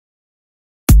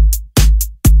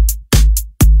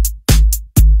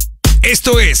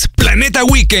Esto es Planeta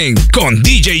Weekend con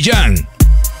DJ GIAN.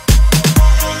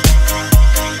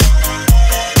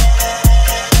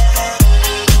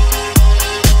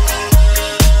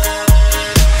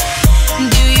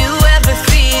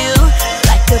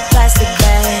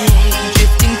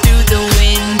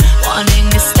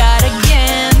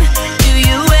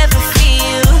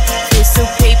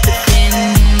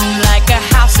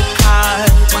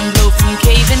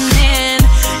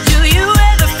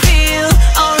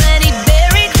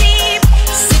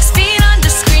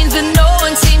 No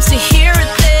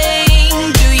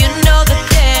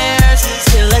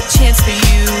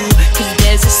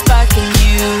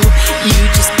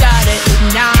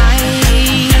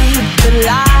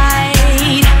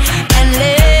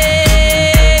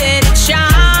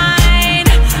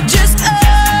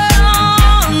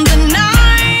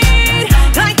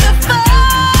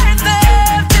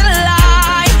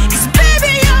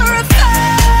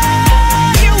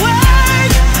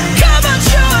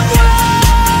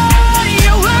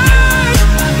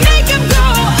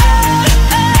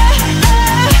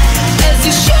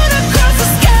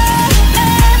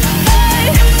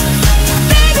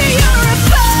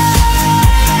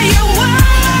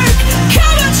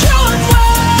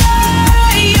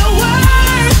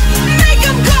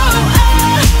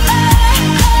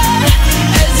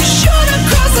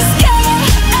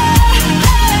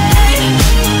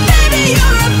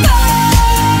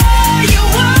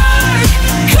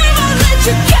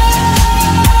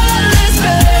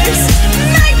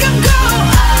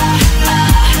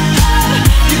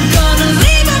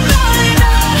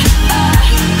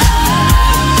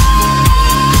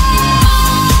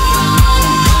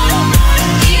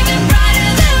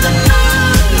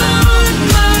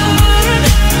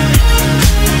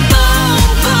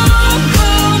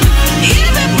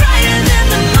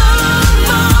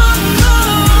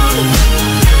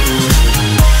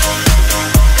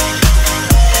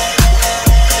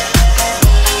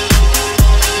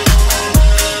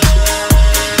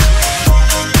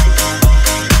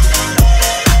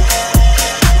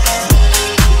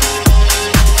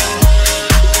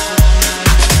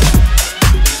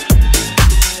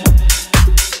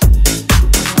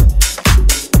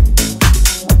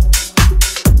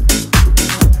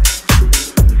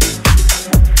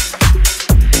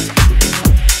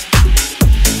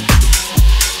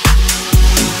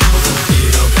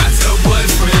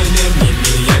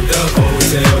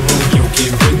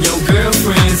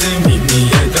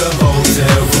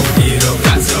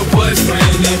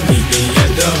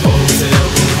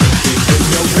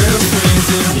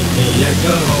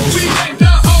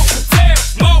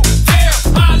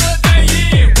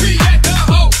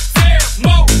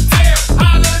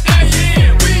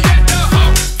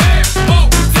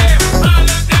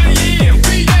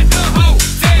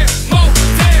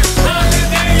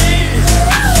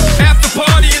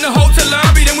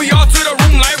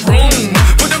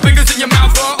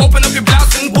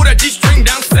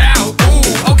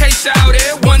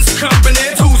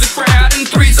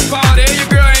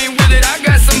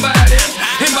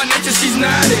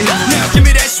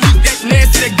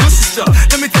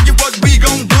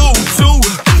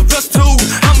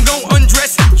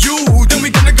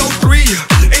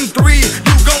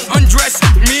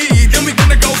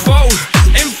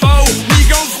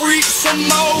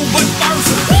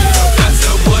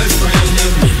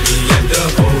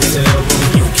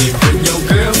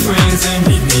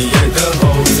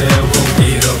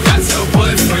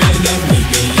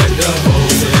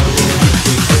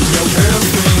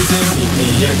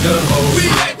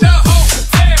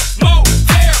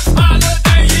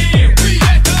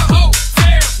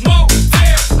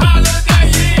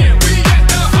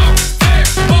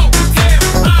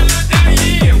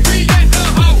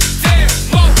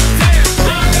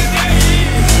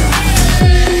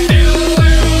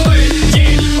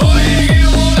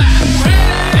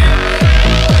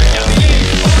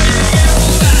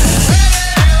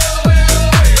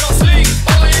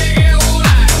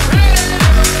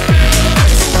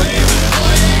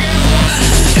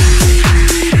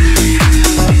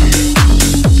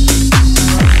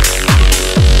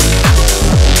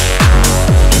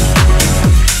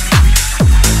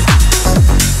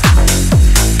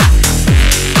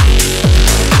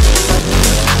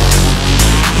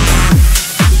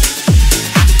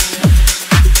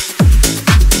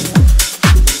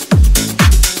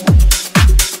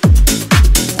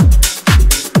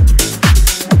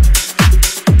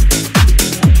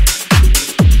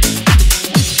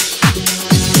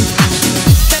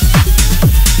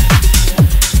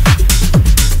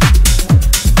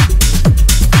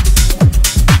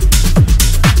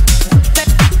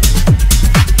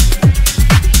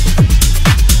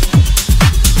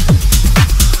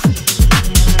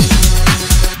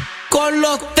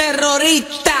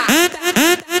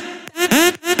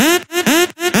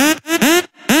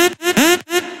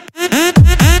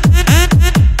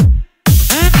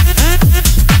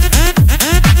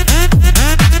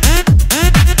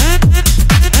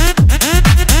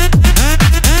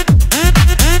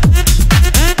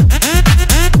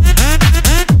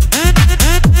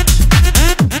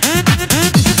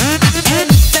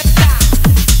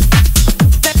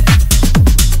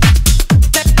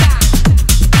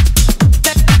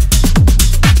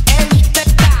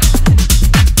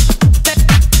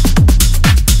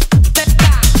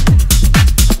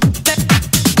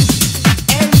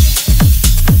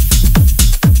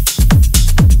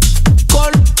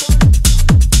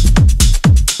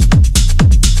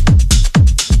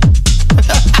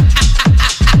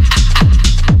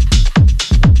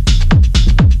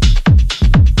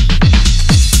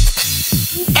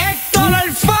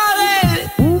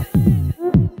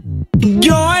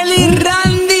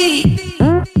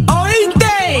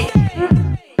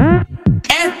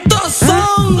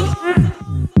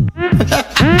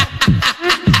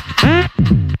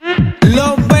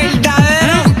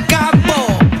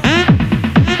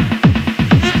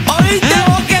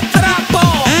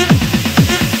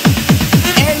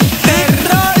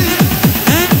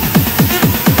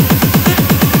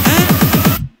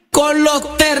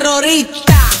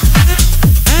señorita.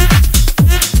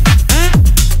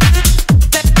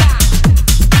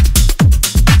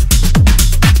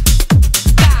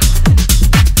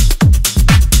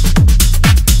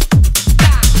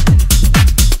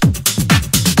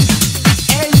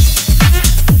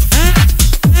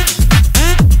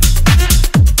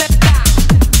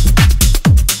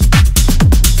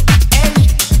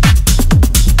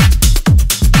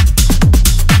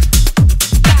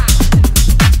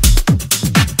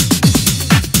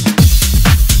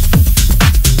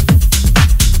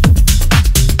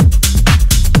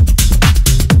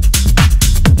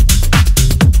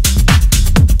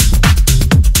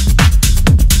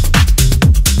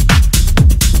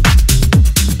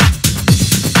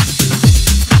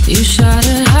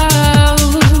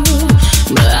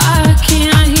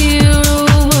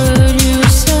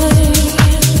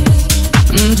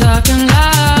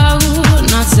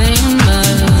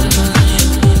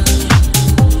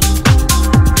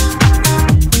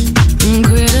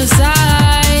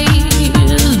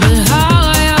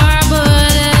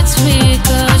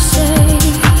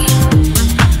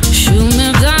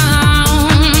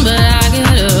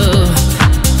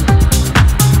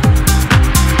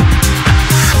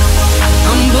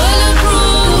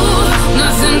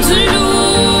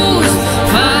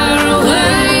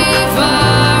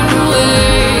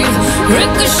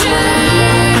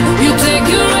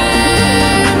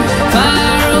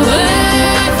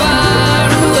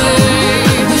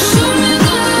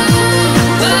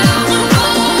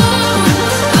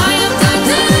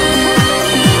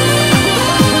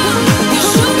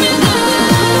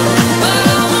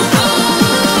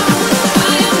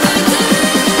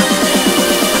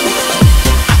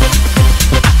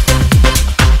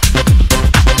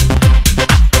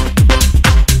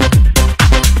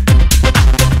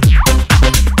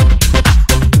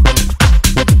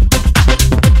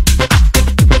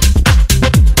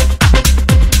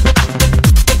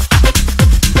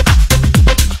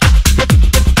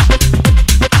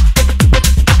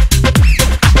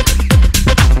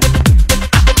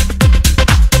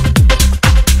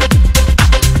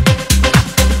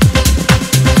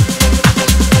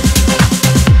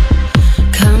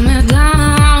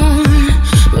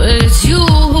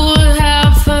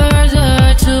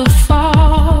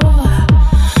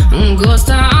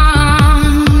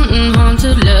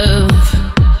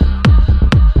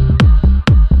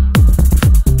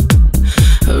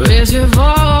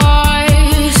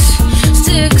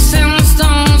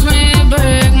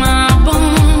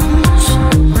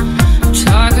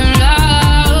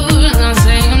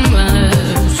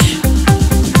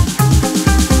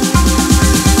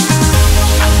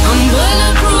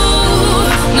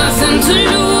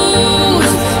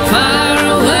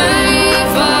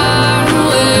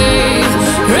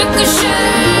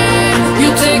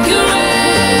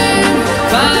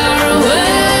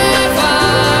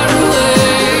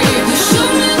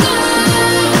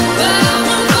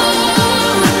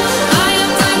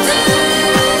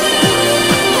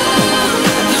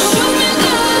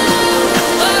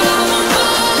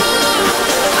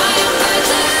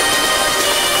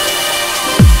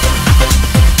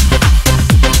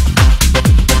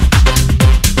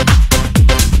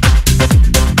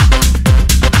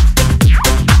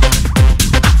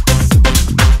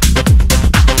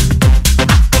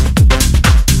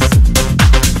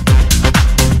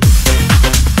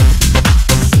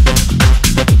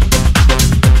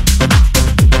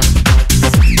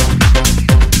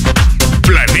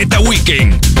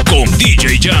 con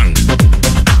DJ GIAN.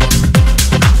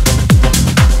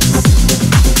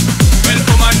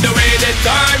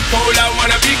 Time cold, I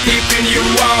wanna be keeping you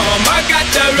warm. I got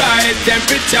the right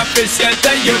temperature to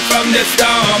shelter you from the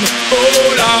storm.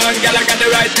 Hold on, girl, I got the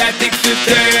right tactics to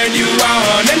turn you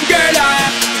on. And girl,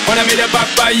 I wanna be the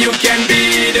papa, you can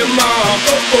be the mom.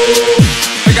 Oh oh.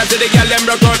 I can see the girl them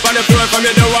broke out on the floor. From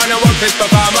you don't wanna work this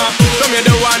performer. From you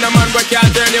don't wanna man but can't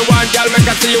turn you on. Girl, make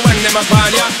I see you when them upon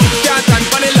ya. Can't stand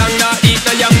for the long, nah. Eat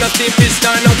no yam, no steam fish,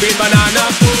 no green banana.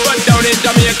 But down in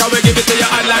Jamaica, we give it to you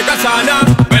hot like a sauna.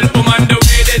 Well, woman, the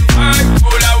way that time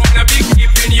cold, I wanna be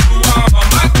keeping you warm.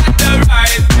 I got the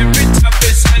right temperature to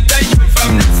shelter you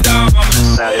from the storm.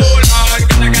 Hold on,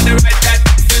 girl, I got the right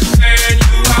tactics to turn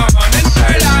you on. And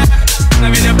girl, I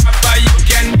wanna be the papa, you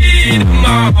can be the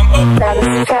mom.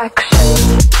 Satisfaction.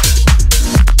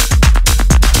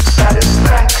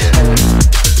 Satisfaction.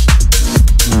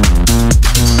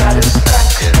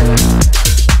 Satisfaction.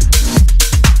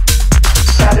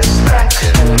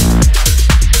 Satisfaction.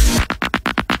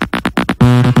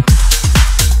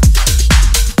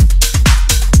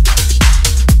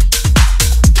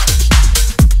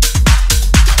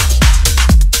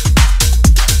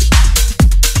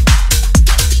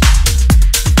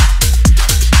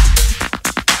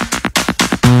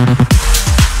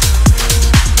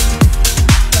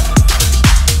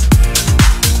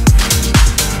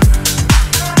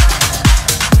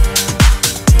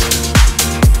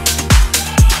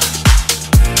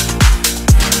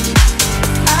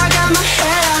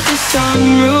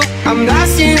 I'm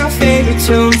blasting our favorite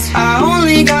tunes. I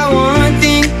only got one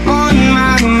thing on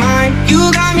my mind. You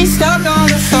got me stuck on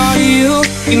the thought of you.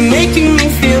 You're making me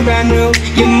feel brand new.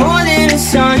 You're more than a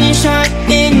sunshine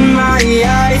in my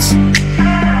eyes.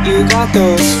 You got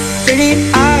those pretty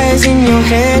eyes in your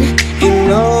head, you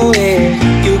know it.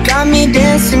 You got me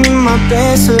dancing in my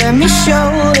bed, so let me show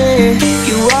it.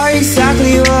 You are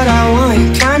exactly what I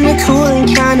want, kinda cool and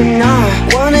kinda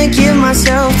not. Wanna give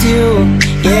myself to you,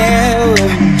 yeah.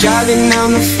 We're driving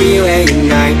down the freeway at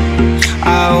night.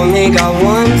 I only got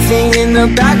one thing in the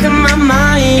back of my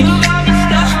mind.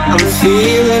 I'm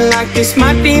feeling like this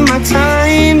might be my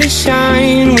time to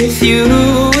shine with you,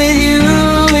 with you,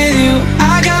 with you.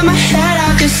 I got my head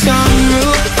out the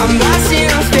sunroof,